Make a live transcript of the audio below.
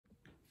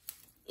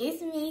It's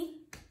me.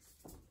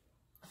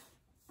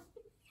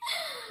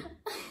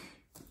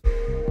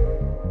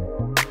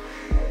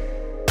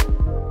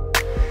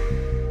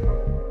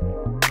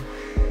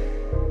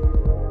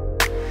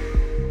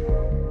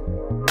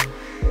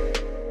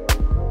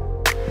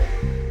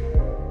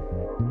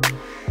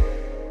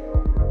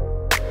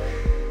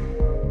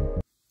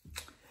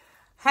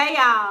 Hey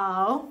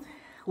y'all,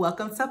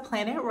 welcome to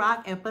Planet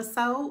Rock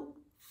episode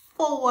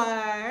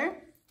 4.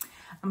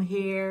 I'm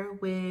here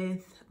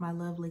with my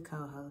lovely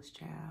co-host,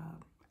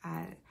 child.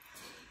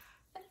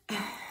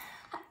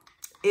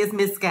 It's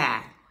Miss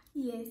Skyy.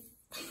 Yes.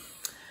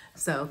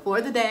 So for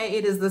the day,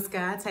 it is the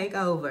Skyy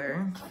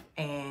Takeover,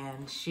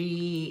 and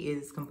she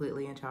is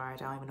completely in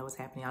charge. I don't even know what's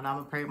happening. Y'all know I'm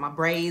gonna play with my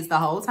braids the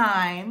whole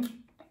time.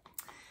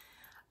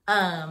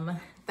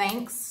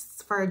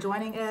 Thanks for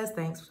joining us.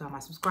 Thanks to all my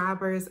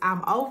subscribers.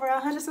 I'm over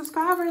 100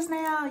 subscribers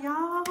now,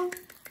 y'all.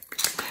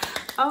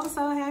 I'm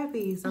so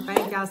happy. So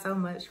thank y'all so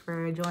much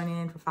for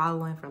joining, for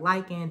following, for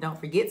liking. Don't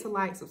forget to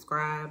like,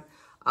 subscribe,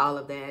 all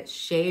of that.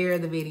 Share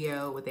the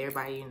video with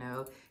everybody you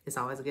know. It's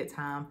always a good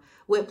time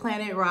with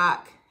Planet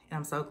Rock. And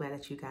I'm so glad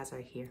that you guys are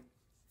here.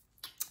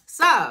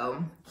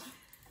 So,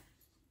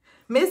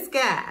 Miss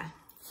Skyy,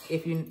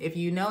 if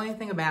you know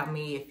anything about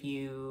me, if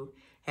you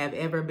have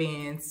ever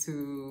been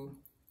to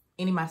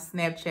any of my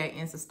Snapchat,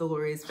 Insta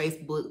stories,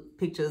 Facebook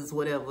pictures,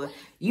 whatever,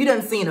 you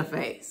done seen her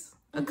face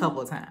a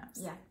couple of times.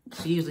 Yeah.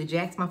 She usually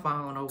jacks my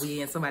phone or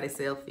we in somebody's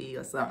selfie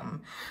or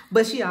something.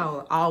 But she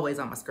always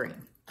on my screen.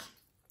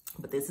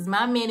 But this is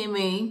my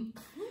mini-me.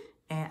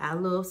 And I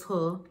love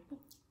her.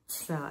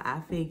 So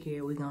I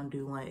figure we're going to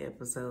do one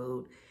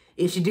episode.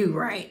 If she do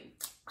right.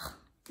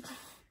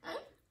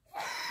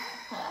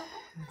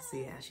 Let's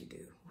see how she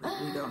do.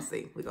 We're going to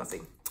see. We're going to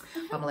see.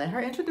 I'm going to let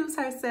her introduce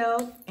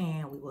herself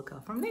and we will go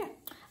from there.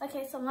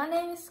 Okay, so my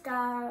name is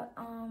Skyy.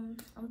 I'm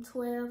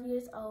 12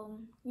 years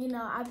old. You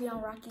know, I be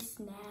on Rocky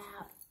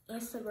Snap,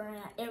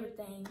 Instagram,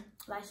 everything,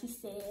 like she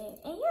said.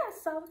 And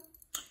so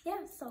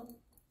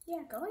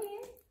go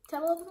ahead.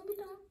 Tell her what we're going to be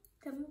doing.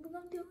 Tell me what we're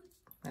going to do.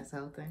 That's the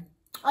whole thing.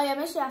 Oh, yeah,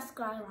 make sure y'all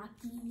subscribe,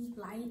 Rocky,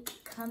 like,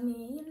 comment,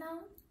 you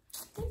know.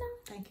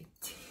 Thank you.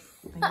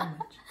 Thank you very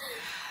much.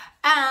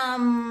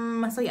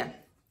 So yeah,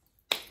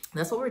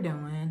 that's what we're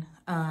doing.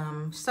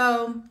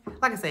 So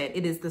like I said,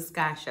 it is the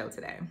Skyy show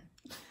today.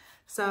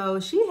 So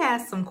she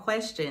has some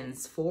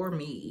questions for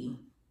me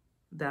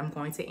that I'm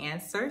going to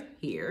answer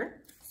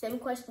here. 7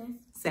 questions.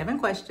 7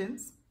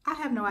 questions. I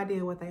have no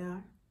idea what they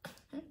are.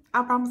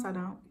 I promise I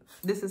don't.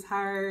 This is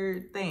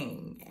her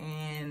thing.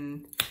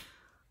 And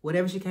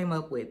whatever she came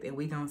up with, and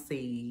we gonna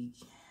see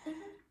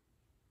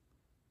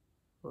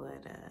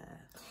what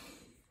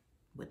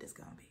this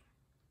gonna be.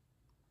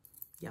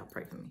 Y'all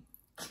pray for me.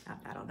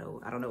 I don't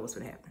know what's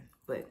gonna happen,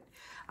 but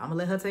I'm gonna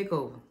let her take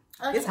over.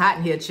 Okay. It's hot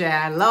in here,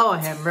 child. Lord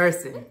have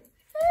mercy.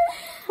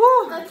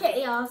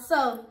 Okay, y'all.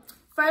 So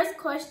first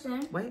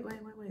question. Wait.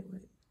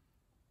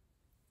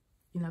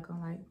 You're not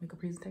gonna like make a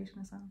presentation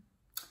or something?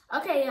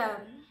 Okay,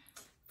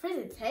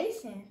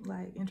 presentation.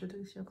 Like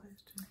introduce your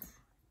questions.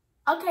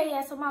 Okay,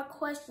 yeah, so my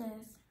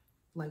questions.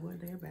 Like what are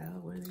they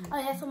about? What are they about? Oh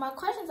yeah, so my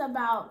questions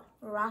about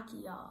Rocky,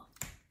 y'all.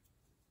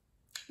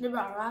 They're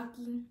about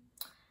Rocky.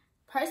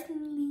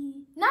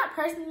 Personally, not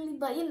personally,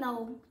 but you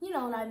know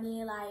what I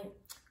mean, like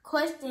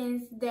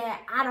questions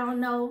that I don't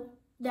know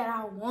that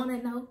I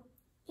wanna know.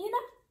 You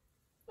know?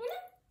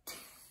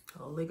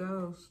 Holy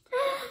Ghost.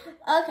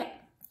 Okay.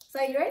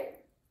 So you ready?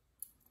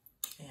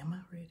 Am I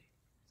ready?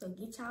 So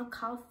get y'all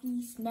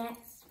coffee,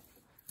 snacks,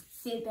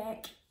 sit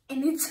back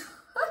and enjoy.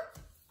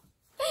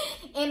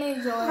 And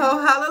enjoy. Oh,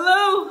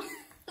 hallelujah.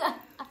 I'm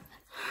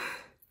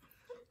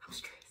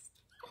stressed.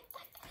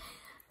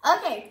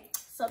 Okay,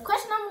 so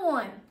question number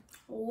 1.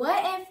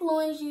 What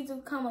influenced you to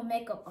become a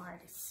makeup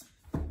artist?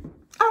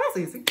 Oh, that's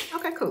easy.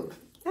 Okay, cool.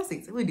 That's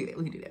easy. We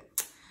can do that.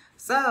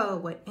 So,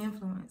 what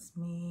influenced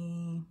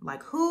me?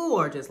 Like who,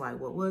 or just like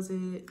what was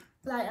it?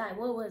 Like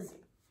what was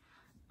it?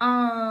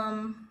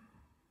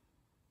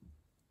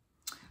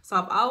 So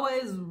I've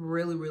always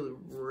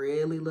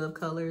really loved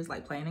colors,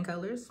 like playing in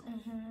colors.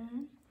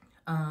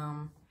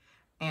 And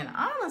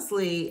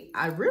honestly,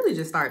 I really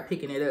just started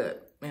picking it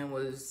up and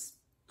was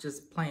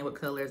just playing with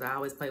colors. I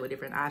always played with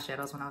different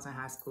eyeshadows when I was in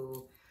high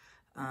school.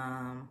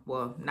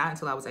 Well, not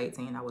until I was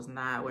 18. I was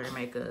not wearing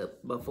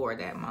makeup before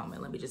that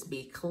moment. Let me just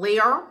be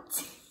clear.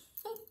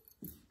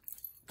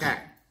 Okay.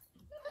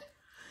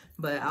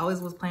 But I always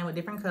was playing with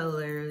different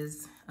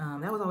colors.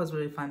 That was always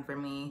really fun for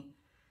me.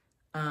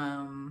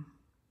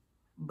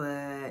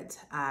 But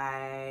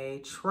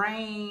I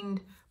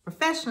trained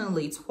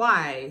professionally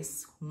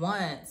twice.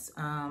 Once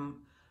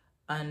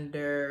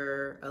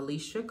under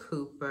Alicia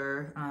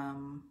Cooper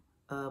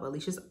of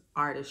Alicia's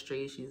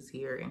Artistry. She's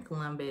here in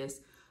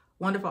Columbus.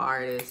 Wonderful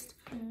artist.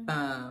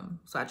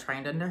 So I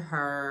trained under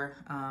her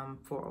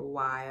for a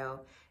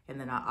while. And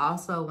then I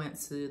also went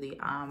to the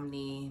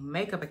Omni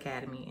Makeup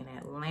Academy in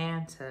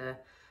Atlanta.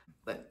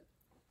 But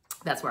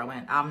that's where I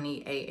went.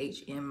 Omni,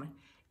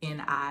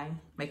 AHMNI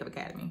Makeup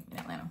Academy in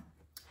Atlanta.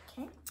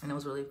 Okay. And it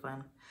was really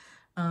fun.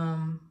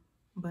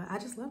 But I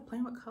just love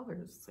playing with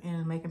colors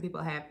and making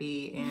people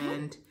happy.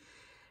 And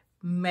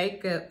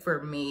makeup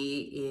for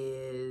me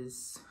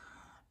is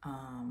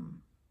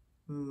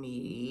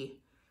me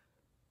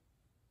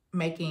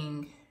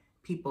making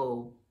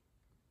people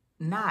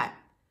not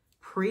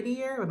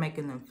prettier, but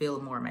making them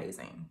feel more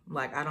amazing.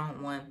 Like, I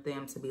don't want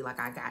them to be like,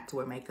 I got to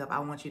wear makeup. I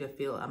want you to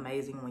feel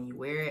amazing when you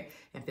wear it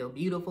and feel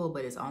beautiful,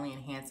 but it's only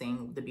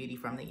enhancing the beauty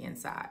from the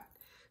inside.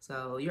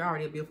 So you're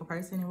already a beautiful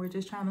person, and we're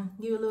just trying to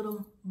give a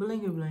little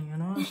bling, you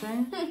know what I'm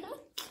saying?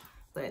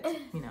 But,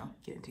 you know,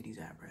 get into these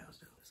eyebrows,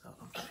 though. That's all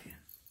I'm saying.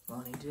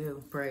 Won't he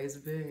do? Praise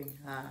be.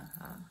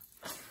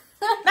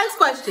 Next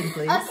question,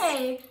 please.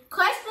 Okay,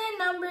 question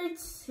number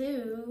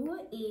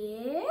 2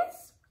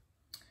 is,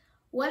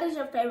 what is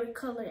your favorite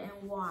color and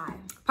why?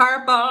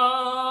 Purple.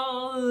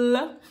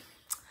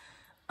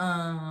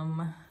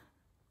 I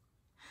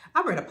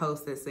read a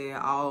post that said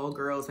all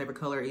girls' favorite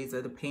color is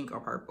either the pink or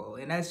purple,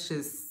 and that's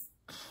just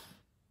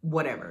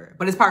whatever.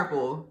 But it's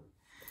purple.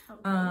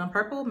 Okay.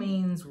 Purple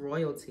means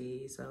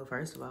royalty. So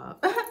first of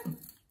all,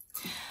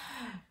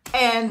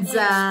 and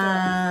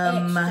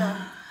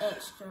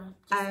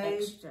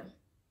extra.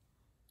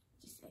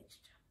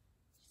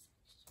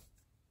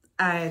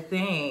 I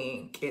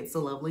think it's a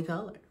lovely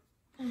color.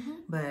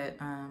 But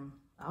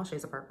all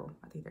shades of purple,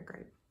 I think they're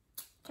great.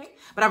 Okay.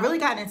 But I've really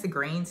gotten into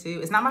green too.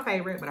 It's not my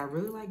favorite, but I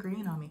really like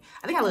green on me.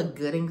 I think I look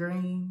good in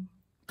green,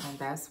 and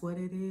that's what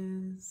it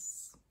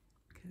is.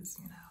 Because,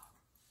 you know.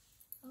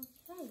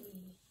 Okay.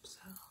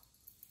 So.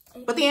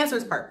 But the answer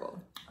is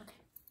purple. Okay.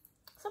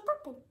 So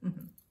purple.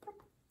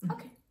 Purple.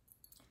 Okay.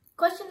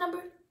 Question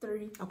number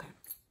 3. Okay.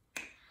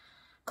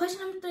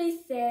 Question number 3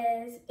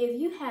 says, if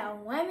you had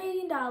 $1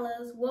 million,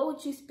 what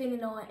would you spend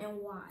it on and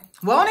why?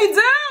 Won't he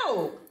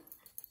do?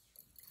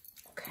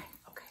 Okay.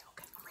 I'm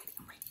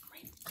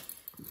ready.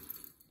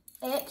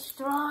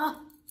 Extra.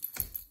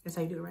 That's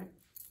how you do it, right?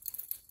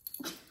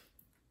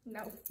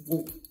 No.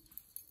 Whoa.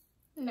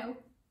 No.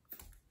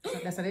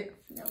 That's not it?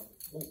 No.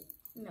 Whoa.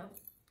 No.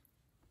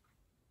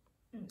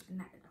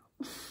 Not at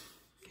all.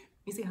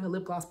 You see how the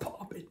lip gloss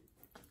popping?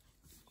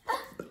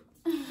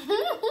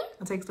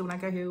 I text her when I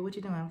got here. What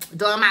you doing?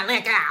 Doing my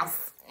lip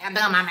gloss. I'm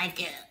doing my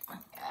makeup.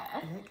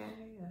 Okay,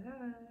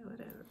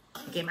 whatever.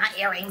 Get my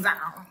earrings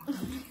on.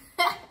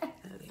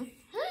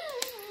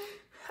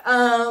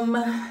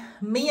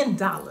 $1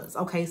 million.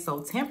 Okay,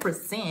 so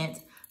 10%,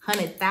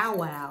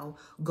 100,000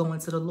 going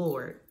to the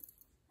Lord.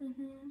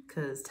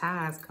 Cause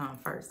tithes come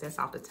first. That's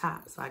off the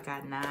top. So I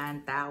got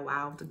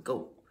 9,000 to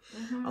go.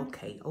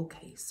 Okay.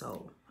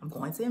 So I'm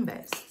going to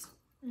invest.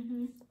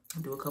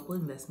 I'll do a couple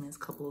of investments,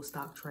 couple of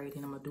stock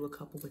trading. I'm gonna do a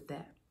couple with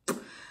that.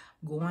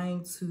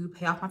 Going to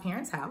pay off my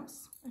parents'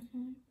 house.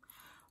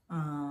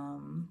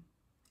 And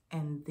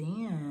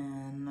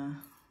then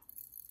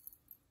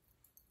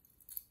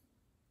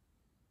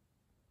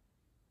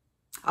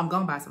I'm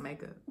gonna buy some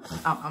makeup.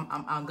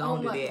 I'm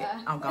gonna do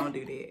that. I'm gonna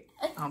do that.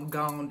 I'm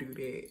gonna do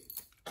that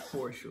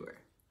for sure.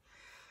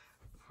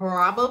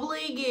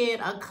 Probably get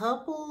a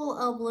couple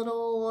of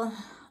little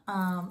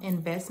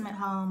investment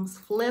homes,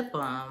 flip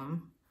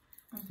them.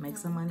 Make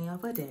some money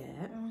off of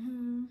that.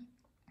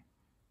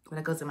 But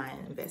that goes in my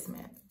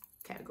investment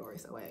category.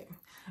 So wait,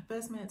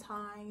 investment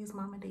ties,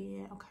 mom and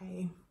dad.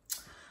 Okay.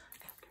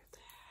 After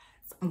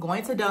that, I'm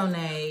going to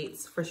donate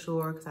for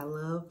sure because I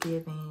love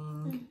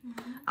giving.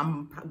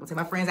 I'm gonna take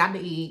my friends out to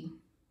eat.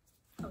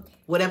 Okay.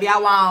 Whatever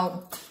y'all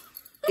want,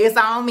 it's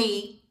on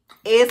me.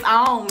 It's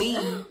on me.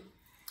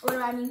 What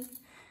do I mean?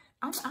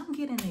 I'm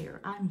getting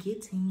there. I'm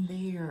getting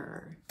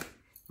there.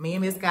 Me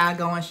and Miss Skyy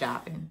going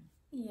shopping.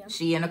 Yeah.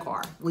 She in the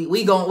car.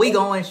 We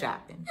going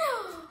shopping.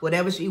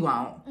 Whatever she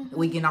want.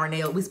 We getting our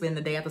nails. We spend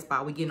the day at the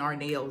spa. We getting our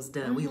nails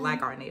done. We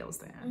like our nails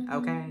done.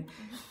 Okay.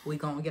 We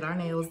gonna get our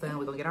nails done.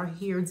 We gonna get our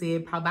hair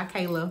did. Probably by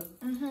Kayla.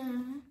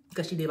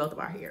 Because she did both of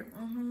our hair.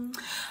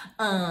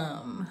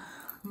 Let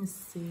me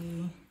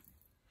see.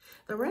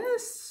 The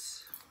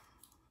rest,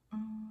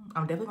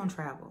 I'm definitely gonna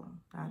travel.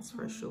 That's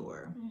for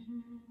sure.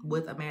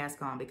 With a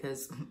mask on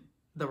because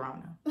the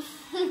Rona.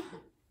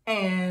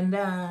 And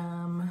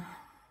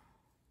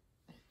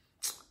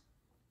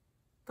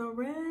the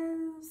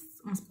rest,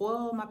 I'm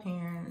spoiled my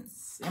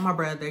parents and my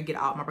brother. Get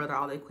all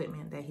the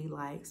equipment that he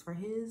likes for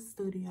his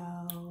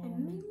studio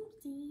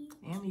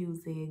and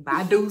music.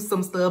 Buy Deuce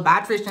some stuff.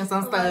 Buy Tristan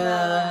some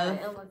stuff.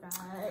 Oh my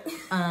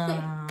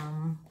god.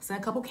 Send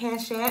a couple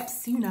cash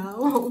apps. You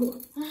know.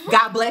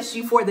 God bless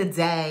you for the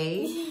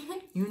day.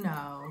 You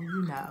know.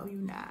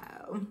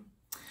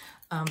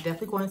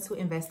 Definitely going to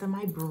invest in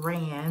my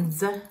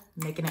brands,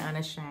 making it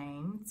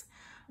unashamed.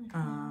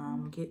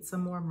 Get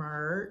some more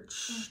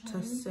merch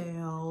to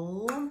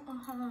sell.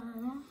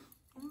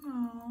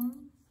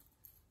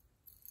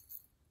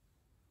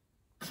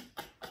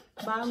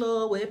 Buy a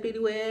little whippity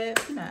whip,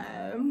 you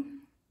know.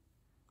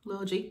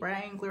 Little Jeep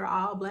Wrangler,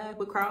 all black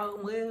with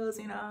chrome wheels,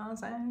 you know what I'm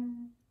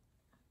saying?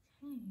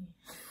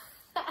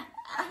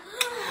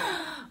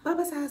 But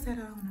besides that,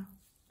 I don't know.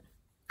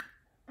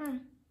 Okay.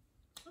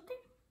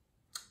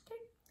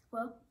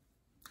 Well,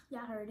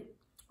 y'all heard it.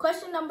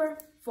 Question number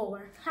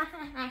 4.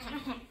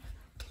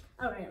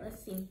 All right,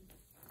 let's see.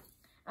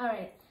 All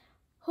right.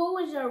 Who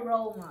was your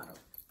role model?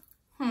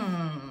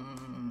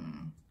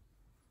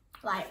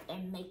 Like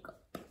in makeup.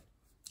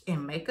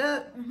 In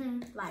makeup?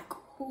 Like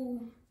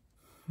who?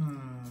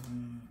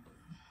 In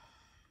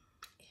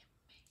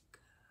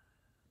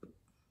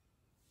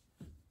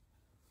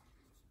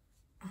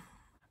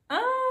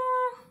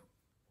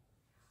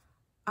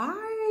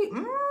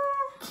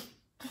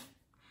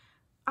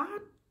I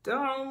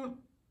don't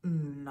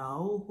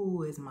know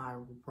who is my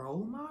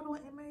role model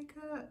in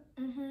makeup.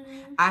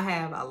 I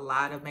have a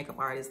lot of makeup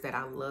artists that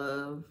I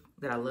love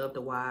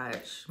to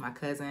watch. My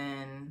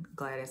cousin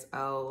Gladys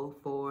O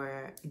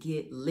for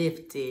Get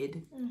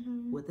Lifted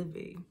with a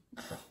V.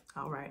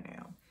 All right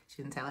now.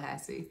 She's in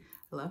Tallahassee.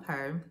 I love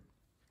her.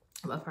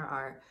 I love her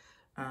art.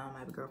 I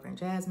have a girlfriend,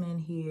 Jasmine,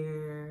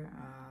 here.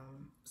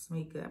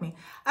 Smika. I mean,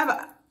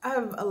 I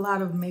have a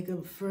lot of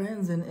makeup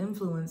friends and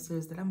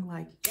influencers that I'm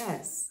like,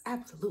 yes,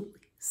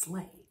 absolutely,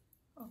 slay.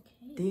 Okay.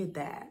 Did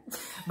that.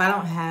 But I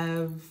don't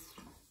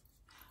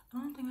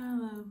think I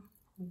have a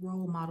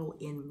role model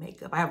in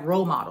makeup. I have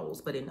role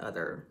models, but in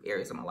other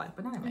areas of my life,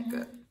 but not in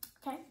makeup.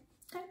 Okay.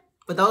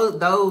 But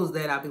those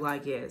that I'll be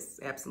like, yes,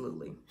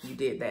 absolutely, you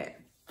did that.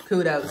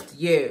 Kudos to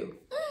you.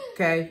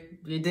 Okay,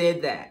 you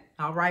did that.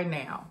 All right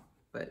now,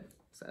 but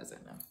so I said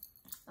no.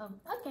 Oh,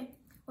 okay.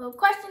 Well,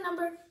 question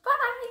number 5.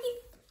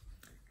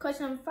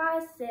 Question number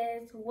 5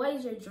 says, "What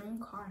is your dream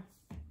car?"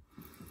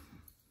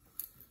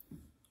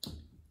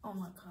 Oh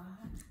my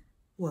God.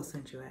 Well,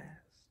 since you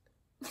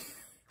asked,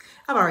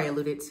 I've already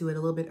alluded to it a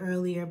little bit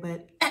earlier,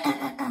 but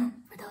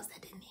for those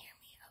that didn't hear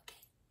me, okay,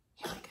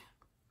 here we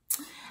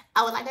go.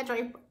 I would like a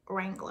Jeep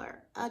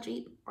Wrangler,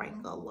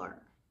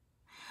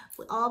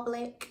 with all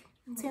black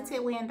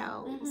tinted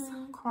windows,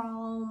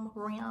 chrome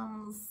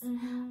rims,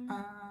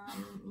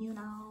 you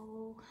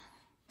know,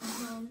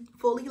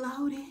 fully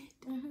loaded,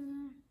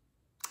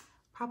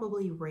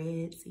 probably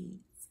red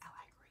seats. I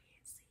like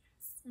red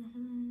seats.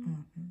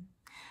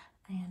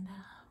 And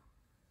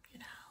you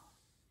know,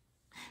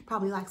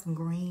 probably like some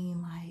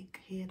green like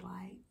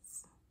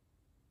headlights,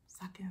 so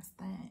I can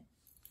stand.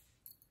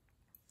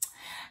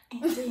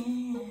 And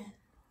then,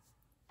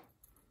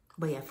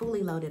 but yeah,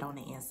 fully loaded on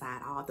the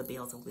inside, all the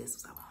bells and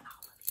whistles. I want all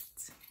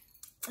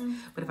of it.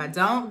 But if I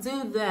don't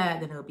do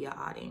that, then it'll be an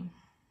Audi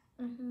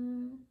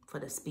for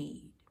the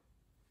speed.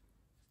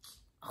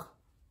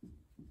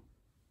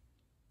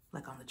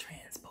 Like on the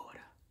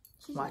Transporter.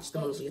 Watch the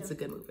movie. It's a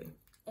good movie.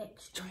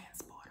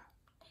 Transporter.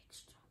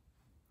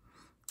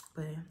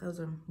 But yeah,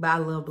 but I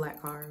love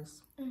black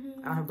cars. I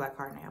don't have a black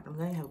car now, but I'm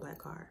gonna have a black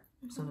car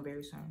soon,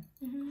 very soon.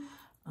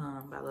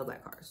 But I love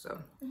black cars,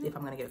 so if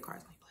I'm gonna get a car,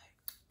 it's gonna be black.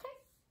 Okay,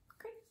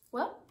 great.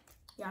 Well,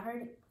 y'all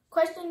heard it.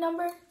 Question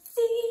number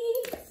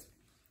 6.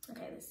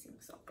 Okay, let's see.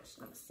 So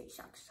question number 6,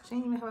 y'all. She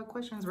ain't even have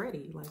questions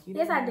ready. Like you.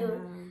 Yes, I do.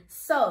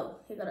 So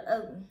here go the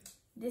other one.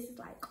 This is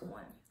like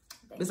one.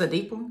 It's a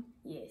deep one?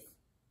 Yes.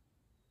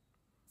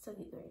 So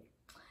get ready.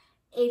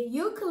 If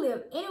you could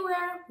live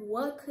anywhere,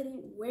 where could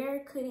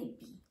it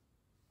be?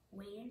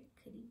 Where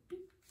could it be?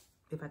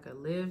 If I could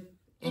live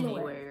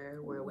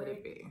anywhere, where would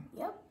it be?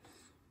 Yep.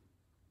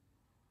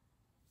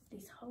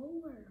 This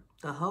whole world.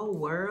 The whole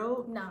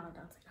world? No,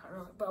 don't say the whole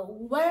world. But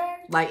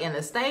where? Like in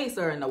the States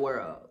or in the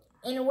world?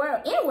 In the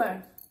world.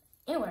 Anywhere.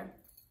 Where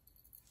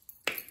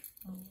could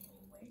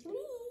it be?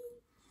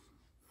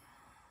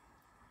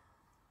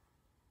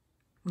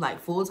 Like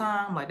full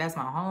time? Like that's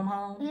my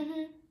home?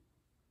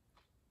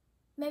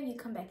 Maybe you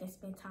come back and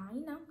spend time,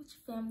 you know, with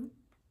your family.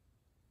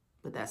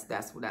 But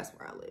that's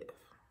where I live.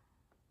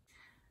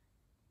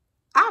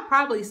 I'll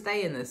probably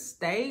stay in the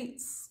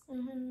States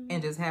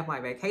and just have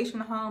like vacation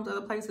homes,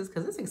 other places,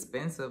 because it's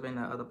expensive in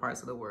the other parts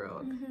of the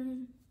world.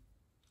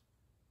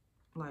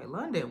 Like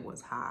London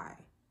was high.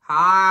 You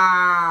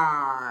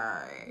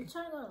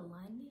trying to go to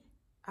London?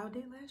 I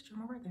did last year,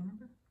 my birthday,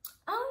 remember?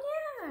 Oh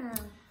yeah.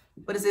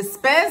 But it's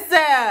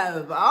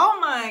expensive. Oh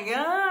my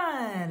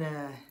God.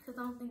 Because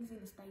I don't think it's in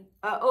the States.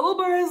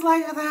 Uber is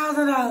like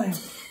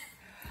 $1,000.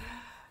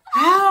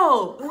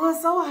 How? It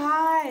was so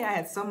high. I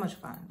had so much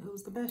fun. It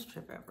was the best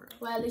trip ever.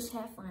 Well, at least you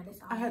had fun.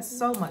 That's all. I had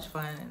so much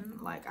fun.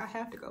 And like, I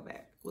have to go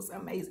back. It was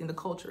amazing. The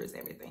culture is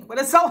everything. But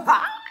it's so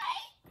high.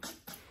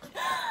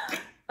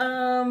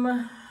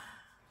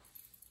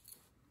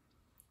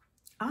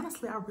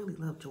 Honestly, I really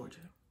love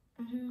Georgia.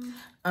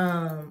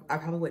 I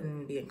probably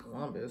wouldn't be in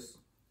Columbus.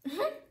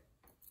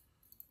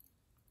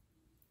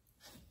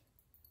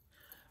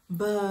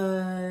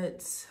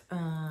 But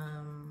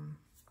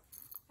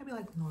maybe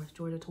like North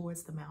Georgia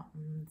towards the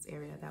mountains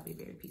area. That'd be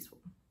very peaceful.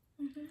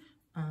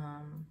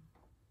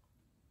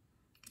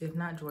 If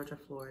not Georgia,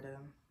 Florida.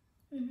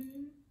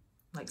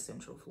 Like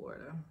Central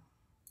Florida.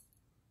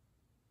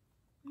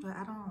 But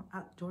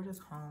Georgia's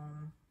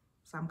home,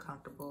 so I'm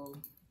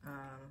comfortable.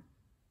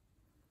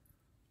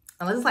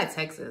 Unless it's like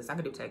Texas. I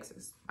could do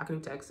Texas.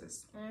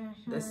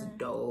 That's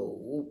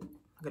dope.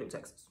 I could do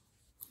Texas.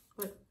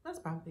 But that's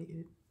probably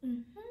it.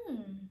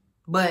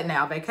 But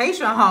now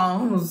vacation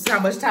homes, how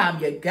much time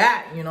you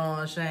got? You know what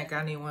I'm saying?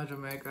 I need one in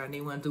Jamaica. I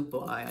need one in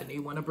Dubai. I need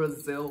one in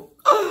Brazil.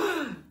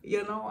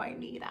 You know, I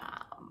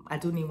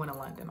do need one in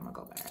London. I'm gonna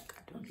go back.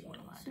 I Don't you want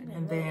to lie?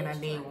 And then I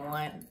need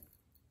one.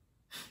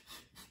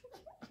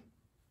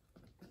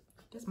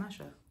 That's my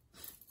show.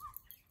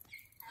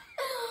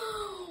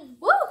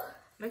 Woo!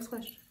 Next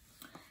question.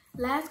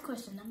 Last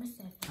question, number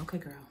 7. Okay,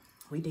 girl.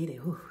 We did it.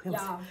 Ooh,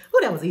 Y'all.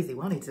 That was easy.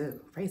 1 and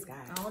 2. Praise God.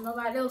 I don't know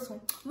about this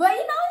one. But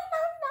you know.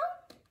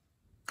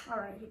 All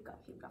right, here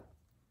we go.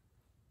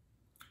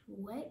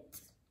 What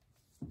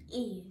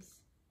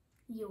is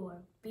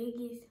your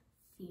biggest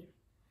fear?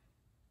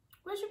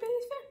 What's your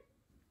biggest fear?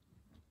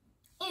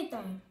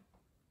 Anything.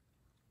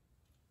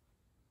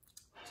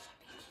 What's your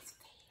biggest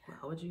fear?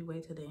 Why would you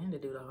wait till the end to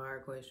do the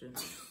hard questions?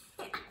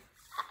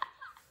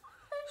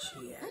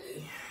 Shit.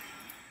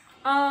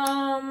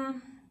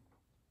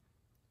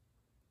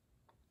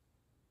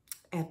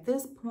 At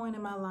this point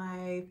in my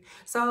life,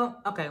 so,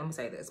 okay, let me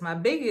say this. My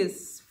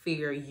biggest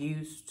fear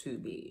used to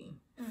be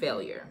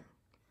failure.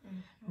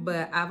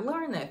 But I've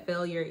learned that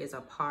failure is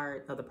a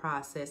part of the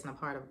process and a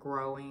part of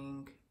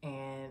growing,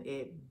 and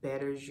it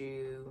betters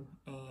you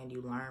and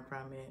you learn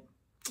from it.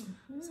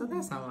 So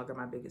that's no longer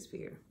my biggest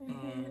fear.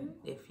 And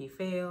if you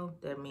fail,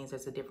 that means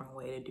there's a different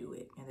way to do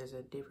it. And there's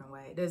a different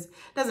way. It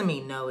doesn't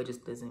mean no, it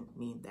just doesn't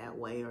mean that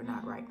way or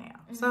not right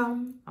now.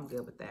 So I'm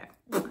good with that.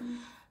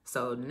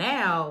 So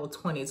now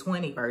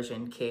 2020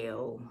 version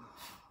Kel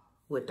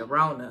with the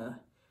Rona,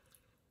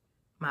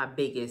 my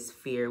biggest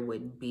fear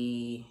would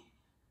be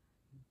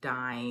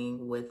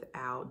dying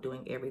without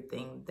doing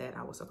everything that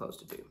I was supposed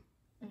to do.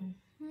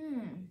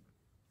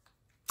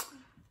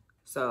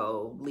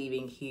 So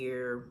leaving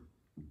here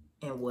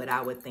and what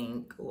I would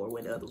think or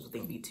what others would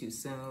think be too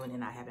soon,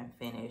 and I haven't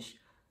finished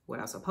what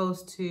I was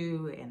supposed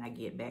to, and I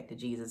get back to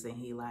Jesus and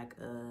he like,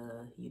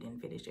 you didn't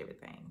finish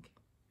everything.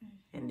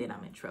 And then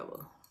I'm in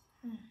trouble.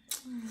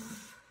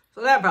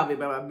 So that probably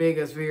be my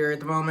biggest fear at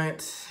the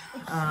moment.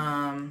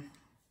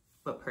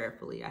 But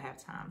prayerfully I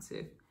have time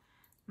to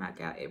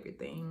knock out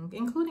everything,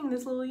 including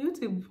this little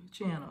YouTube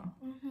channel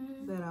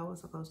that I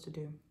was supposed to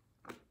do.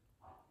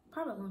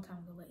 Probably a long time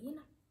ago, but you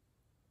know.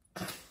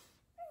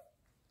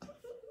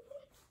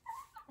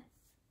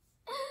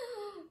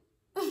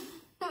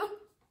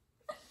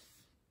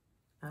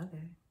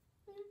 Okay.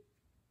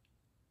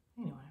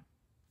 Anyway.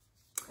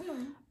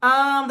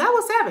 That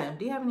was 7.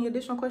 Do you have any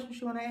additional questions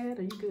you want to add?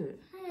 Or you good?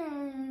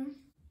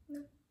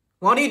 No.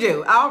 Won't you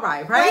do? All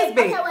right. Praise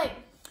be. Okay,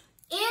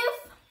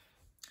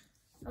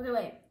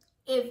 wait.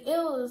 If it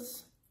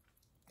was...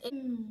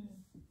 Okay.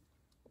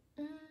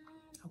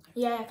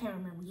 Yeah, I can't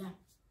remember. Yeah.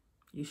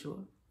 You sure?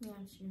 Yeah,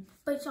 I'm sure.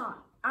 But y'all,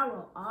 I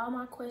wrote all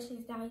my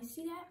questions down. You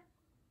see that?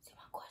 See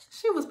my questions?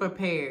 She was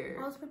prepared.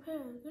 I was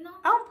prepared, you know?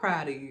 I'm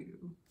proud of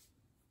you.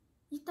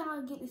 You thought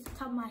I'd get this to the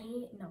top of my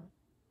head? No,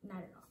 not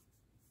at all.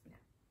 No.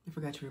 You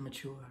forgot you were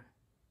mature.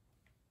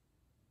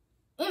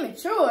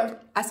 Immature?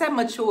 I said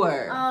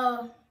mature.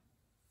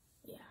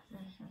 Yeah.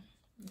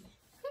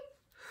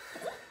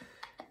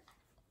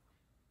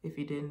 If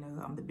you didn't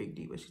know, I'm the big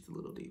diva. She's a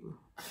little diva.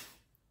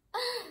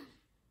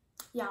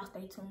 Y'all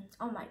stay tuned.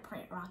 I might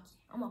prank Rocky.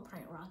 I'm gonna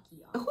prank Rocky,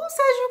 y'all. Who says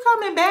you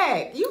coming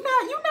back? You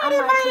not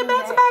invited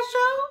back to my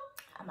show?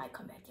 I might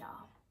come back,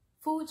 y'all.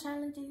 Food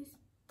challenges,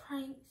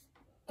 pranks,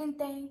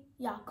 anything.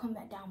 Y'all come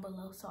back down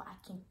below so I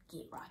can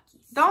get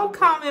Rocky. Don't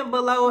comment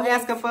below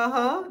asking for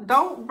her.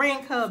 Don't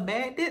bring her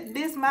back.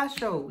 This my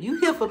show. You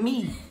here for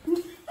me.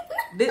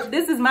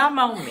 This is my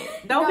moment.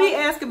 Don't be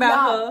asking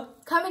about her.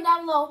 Comment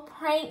down below,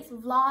 pranks,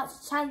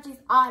 vlogs, challenges,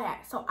 all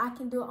that, so I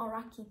can do it on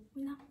Rocky.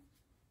 You know?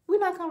 We're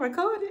not gonna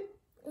record it.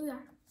 We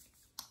are.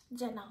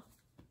 Just know.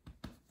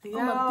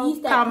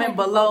 Y'all comment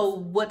below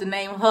what to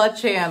name her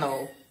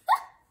channel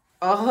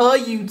or her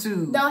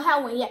YouTube. Don't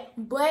have one yet,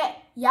 but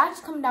y'all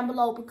just comment down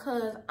below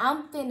because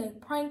I'm finna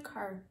prank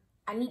her.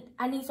 I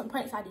need some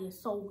pranks ideas,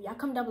 so y'all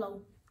comment down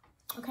below.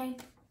 Okay?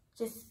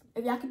 Just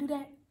if y'all can do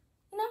that,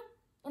 you know,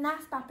 and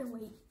I'll stop and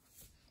wait.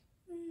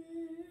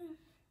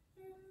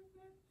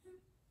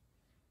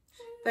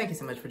 Thank you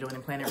so much for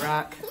joining Planet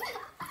Rock.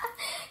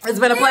 It's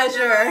been a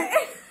pleasure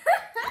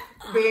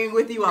being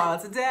with you all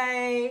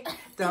today.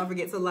 Don't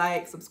forget to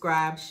like,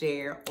 subscribe,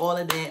 share, all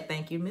of that.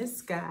 Thank you,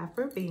 Miss Skyy,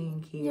 for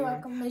being here. You're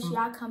welcome. Make sure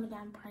y'all comment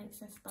down pranks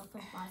and stuff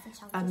and vlogs and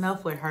challenges.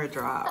 Enough with her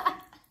drop.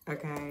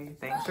 Okay,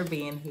 thanks for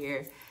being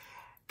here.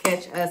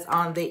 Catch us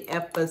on the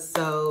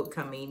episode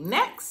coming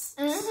next.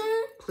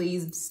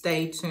 Please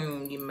stay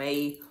tuned. You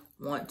may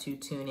want to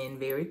tune in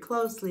very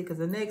closely because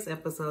the next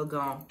episode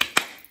gone.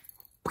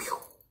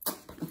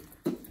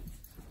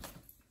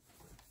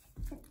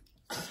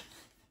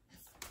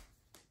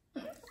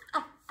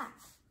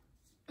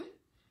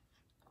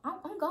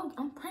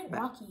 I'm prank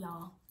Rocky,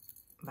 y'all.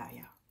 Bye,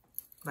 y'all.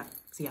 Bye.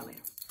 See y'all later.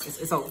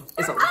 It's over.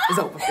 It's over. It's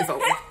over. It's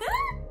over.